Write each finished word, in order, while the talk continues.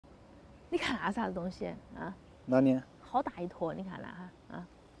你看那啥子东西啊？哪里？好大一坨，你看那哈啊？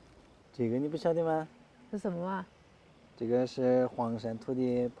这个你不晓得吗？是什么嘛？这个是黄鳝吐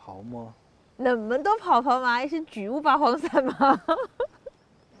的泡沫。那么多泡泡吗？也是巨无霸黄鳝吗？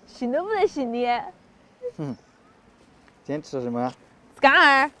信都不得信你。哼，今天吃什么？干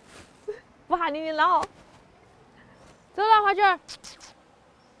儿，不哈你的脑。走了，花卷儿。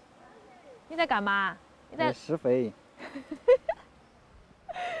你在干嘛？你在施肥。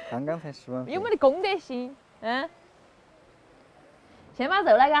刚刚才施完肥。有没得公德心？嗯。先把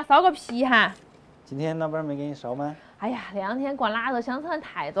肉来给它烧个皮哈。今天老板没给你烧吗？哎呀，那两天灌腊肉香肠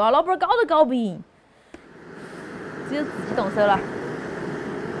太多了，老板搞都搞不赢，只有自己动手了。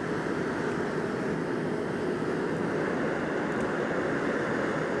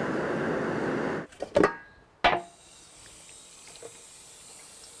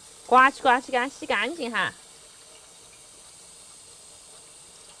刮起刮起，给它洗干净哈。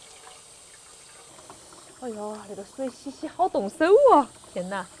哎呦，那个水洗好动手啊！天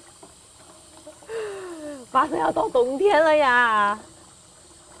哪！马上要到冬天了呀，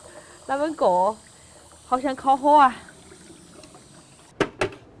那么过，好想烤火啊！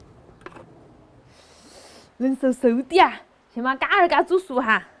人手收底啊！先把嘎儿给它煮熟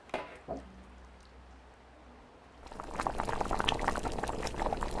哈。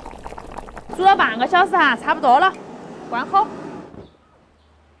煮了半个小时哈，差不多了，关火。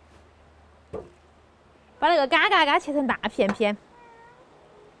把那个嘎嘎给它切成大片片。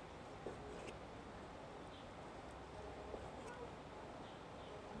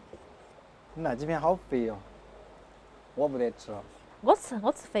你那几片好肥哦，我不得吃了。我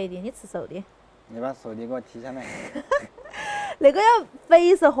吃肥的，你吃瘦的。你把瘦的给我剔下来。那个要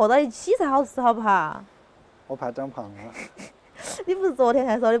肥瘦和到一起才好吃，好不好？我怕长胖了。你不是昨天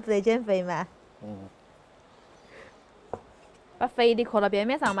才说的不得减肥吗？嗯。把肥的扣到边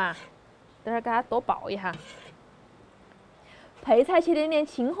边上嘛，等会儿给它多爆一下。配菜切点点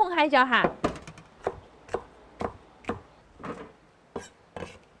青红海椒哈。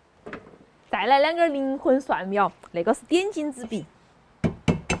再来2根灵魂蒜苗，那个是点睛之笔。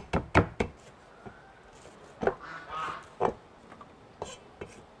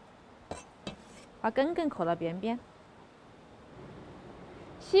把根根扣到边边。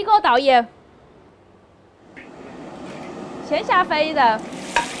起锅倒油，先下肥肉，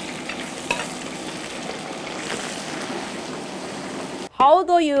好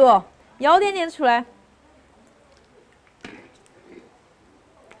多油哦，舀点点出来。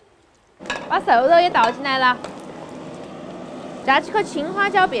把瘦肉也倒进来了，加几颗青花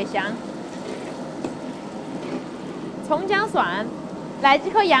椒别香，葱姜蒜，来几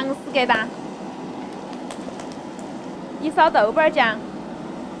颗杨丝疙瘩，一勺豆瓣酱，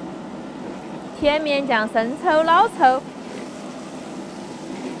甜面酱、生抽、老抽，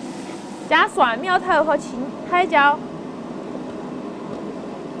加蒜苗头和青海椒，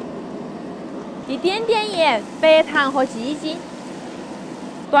一点点盐、白糖和鸡精。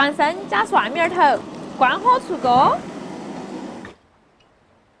断生加蒜苗头，关火出锅。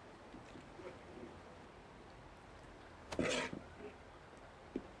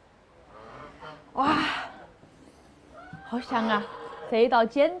哇，好香啊！这一道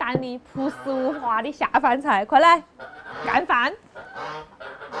简单的、朴实无华的下饭菜，快来干饭！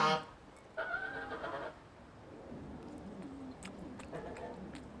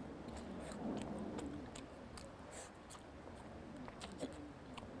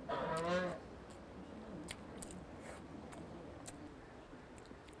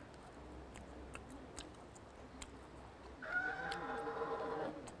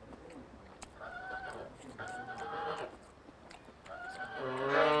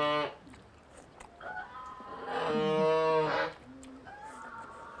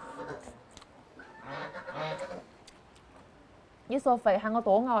你说肥喊我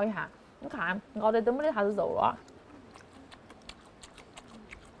多熬一下，你看熬的都没得啥子肉了。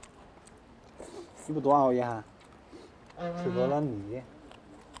你不多熬一下，吃多了腻。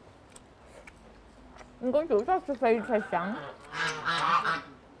你跟就是要吃肥才香，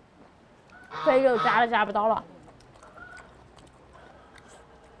肥肉夹都夹不到了。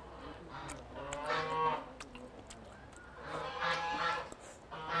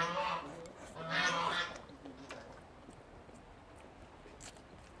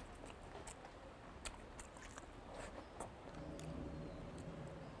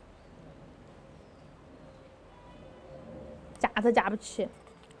夹都夹不起。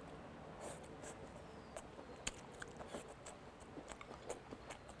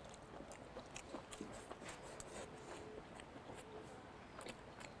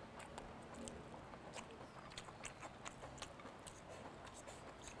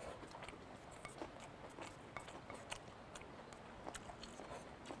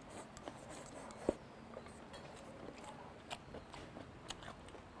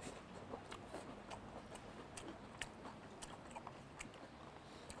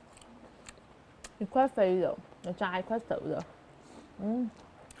一块肥肉，再加一块瘦肉，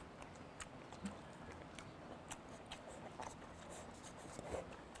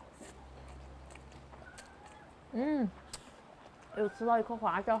又吃到一颗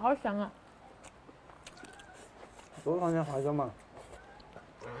花椒，好香啊！多放点花椒嘛。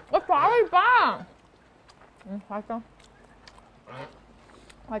我抓了一把，花椒，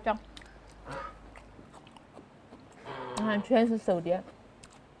花椒，你看全是熟的，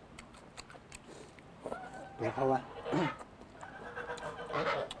多好玩。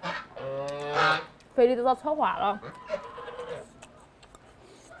肥的都要炒化了。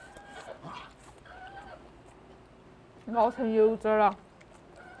熬成油脂了。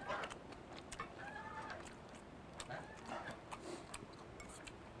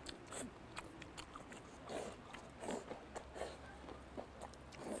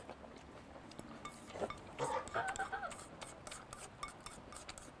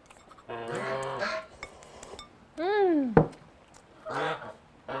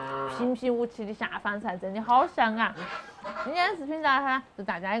平平无奇的下饭菜真的好香啊！今天视频呢，祝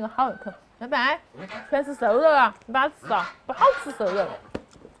大家一个好胃口，拜拜。全是瘦肉啊，你把它吃了，不好吃瘦肉。